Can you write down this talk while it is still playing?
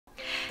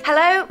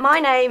Hello,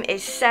 my name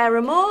is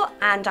Sarah Moore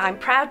and I'm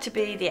proud to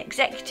be the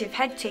Executive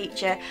Head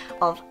Teacher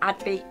of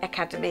Adby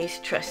Academies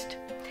Trust.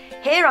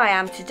 Here I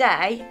am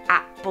today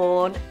at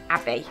Bourne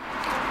Abbey.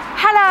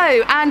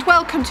 Hello and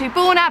welcome to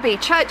Bourne Abbey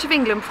Church of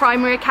England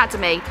Primary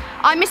Academy.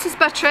 I'm Mrs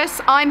Buttress,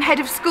 I'm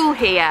Head of School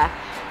here.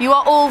 You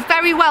are all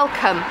very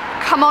welcome.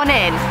 Come on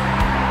in.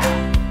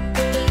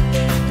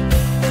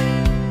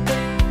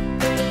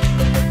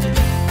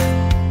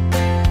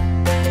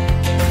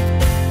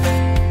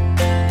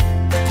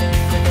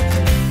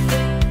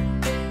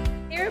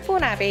 Here at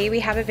Bourne Abbey we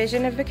have a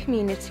vision of a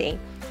community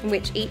in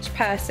which each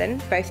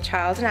person, both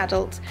child and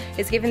adult,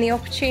 is given the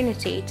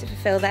opportunity to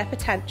fulfil their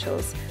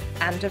potentials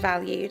and are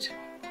valued.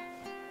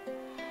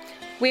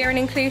 We are an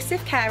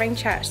inclusive, caring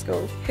church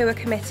school who are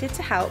committed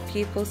to help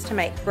pupils to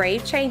make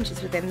brave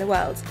changes within the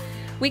world.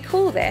 We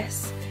call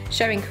this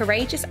showing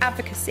courageous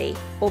advocacy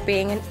or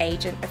being an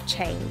agent of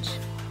change.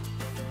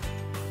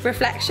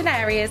 Reflection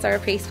areas are a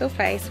peaceful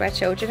place where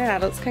children and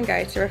adults can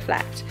go to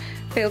reflect,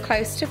 feel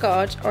close to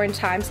God, or in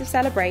times of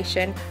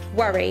celebration,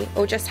 worry,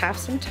 or just have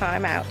some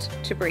time out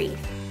to breathe.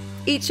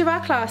 Each of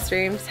our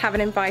classrooms have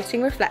an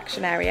inviting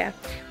reflection area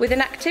with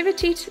an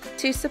activity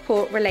to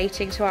support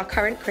relating to our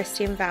current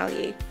Christian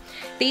value.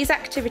 These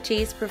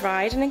activities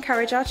provide and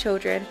encourage our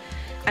children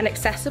an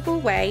accessible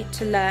way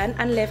to learn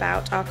and live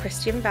out our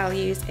Christian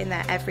values in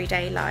their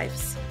everyday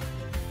lives.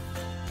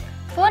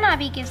 Bourne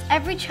Abbey gives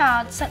every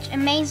child such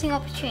amazing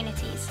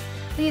opportunities.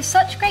 We have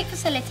such great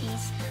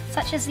facilities,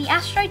 such as the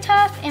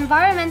AstroTurf,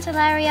 environmental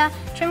area,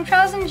 trim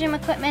trails and gym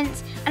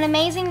equipment, an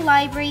amazing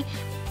library,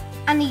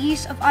 and the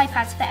use of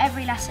iPads for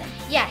every lesson.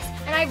 Yes,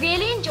 and I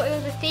really enjoy all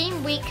the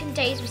theme week and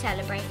days we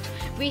celebrate.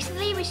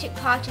 Recently we took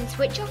part in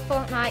Switch Off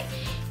Fortnight,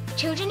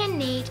 Children in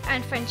Need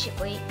and Friendship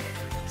Week.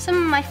 Some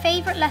of my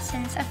favourite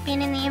lessons have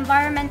been in the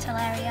environmental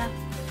area.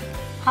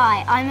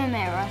 Hi, I'm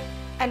Amira.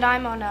 And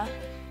I'm Honor.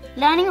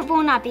 Learning at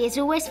Bourne Abbey is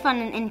always fun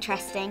and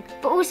interesting,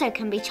 but also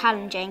can be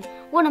challenging.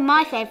 One of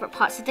my favourite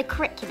parts of the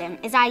curriculum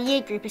is our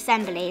year group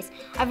assemblies.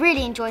 I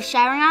really enjoy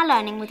sharing our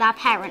learning with our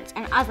parents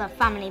and other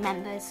family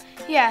members.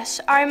 Yes,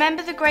 I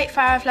remember the Great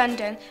Fire of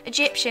London,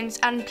 Egyptians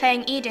and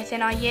playing Edith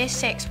in our Year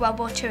 6 World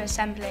War II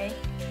assembly.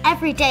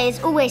 Every day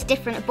is always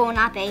different at Bourne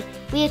Abbey.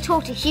 We are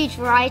taught a huge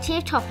variety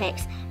of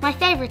topics. My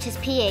favourite is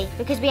PE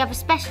because we have a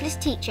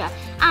specialist teacher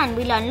and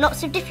we learn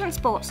lots of different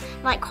sports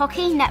like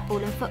hockey,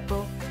 netball and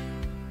football.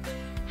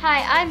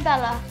 Hi, I'm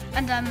Bella.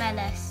 And I'm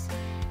Melis.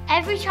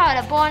 Every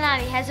child at Bourne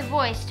Abbey has a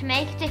voice to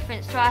make a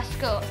difference to our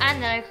school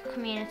and the local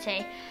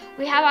community.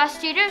 We have our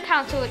student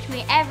council which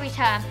meet every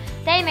term.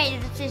 They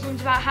make the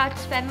decisions about how to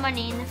spend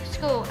money in the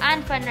school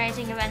and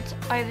fundraising events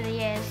over the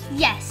years.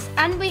 Yes,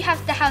 and we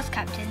have the house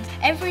captains.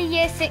 Every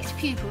Year 6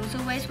 pupils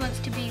always wants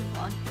to be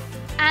one.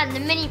 And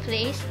the mini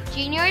police,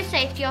 junior road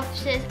safety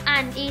officers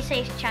and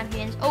e-safety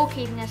champions, all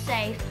keeping us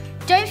safe.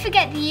 Don't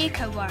forget the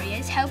Eco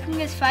Warriors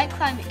helping us fight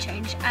climate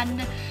change and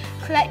the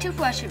collective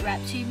worship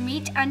reps who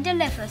meet and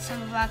deliver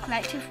some of our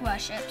collective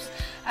worships.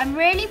 I'm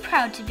really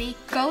proud to be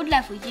Gold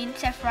Level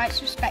UNICEF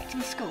Rights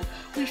Respecting School.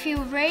 We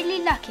feel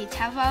really lucky to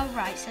have our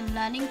rights and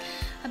learning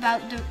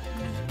about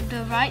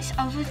the rights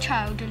of a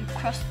child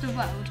across the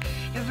world.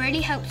 It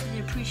really helps us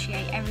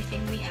appreciate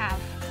everything we have.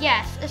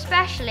 Yes,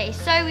 especially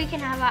so we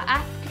can have our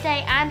Africa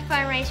Day and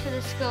fundraise for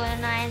the school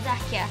and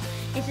Zakia.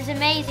 It is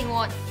amazing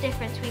what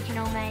difference we can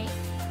all make.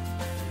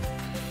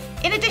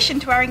 In addition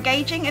to our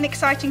engaging and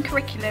exciting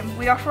curriculum,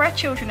 we offer our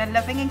children a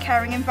loving and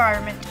caring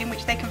environment in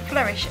which they can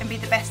flourish and be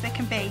the best they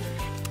can be.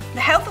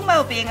 The health and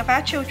well-being of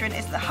our children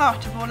is at the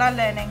heart of all our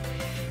learning.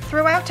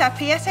 Throughout our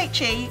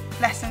PSHE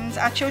lessons,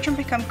 our children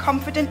become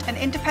confident and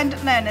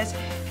independent learners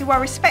who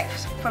are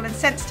respectful and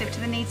sensitive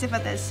to the needs of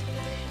others.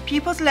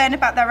 Pupils learn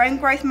about their own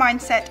growth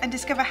mindset and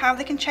discover how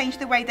they can change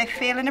the way they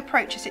feel and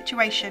approach a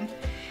situation.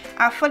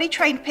 Our fully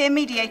trained peer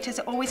mediators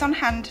are always on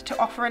hand to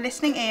offer a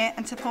listening ear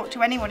and support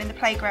to anyone in the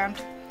playground.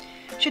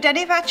 Should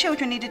any of our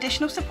children need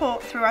additional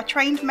support through our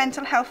trained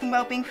mental health and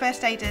wellbeing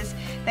first aiders,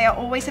 they are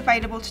always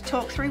available to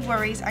talk through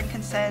worries and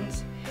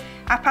concerns.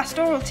 Our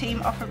pastoral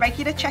team offer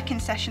regular check-in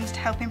sessions to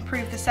help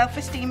improve the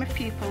self-esteem of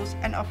pupils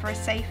and offer a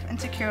safe and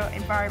secure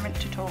environment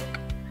to talk.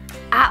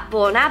 At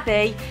Bourne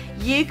Abbey,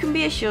 you can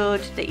be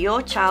assured that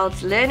your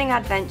child's learning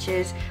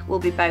adventures will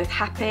be both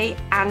happy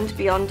and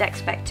beyond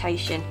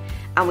expectation,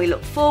 and we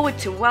look forward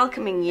to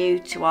welcoming you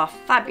to our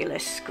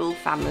fabulous school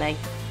family.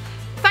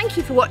 Thank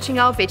you for watching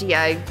our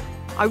video.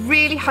 I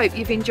really hope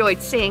you've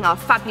enjoyed seeing our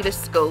fabulous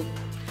school.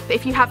 But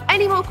if you have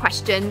any more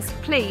questions,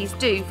 please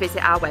do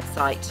visit our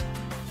website.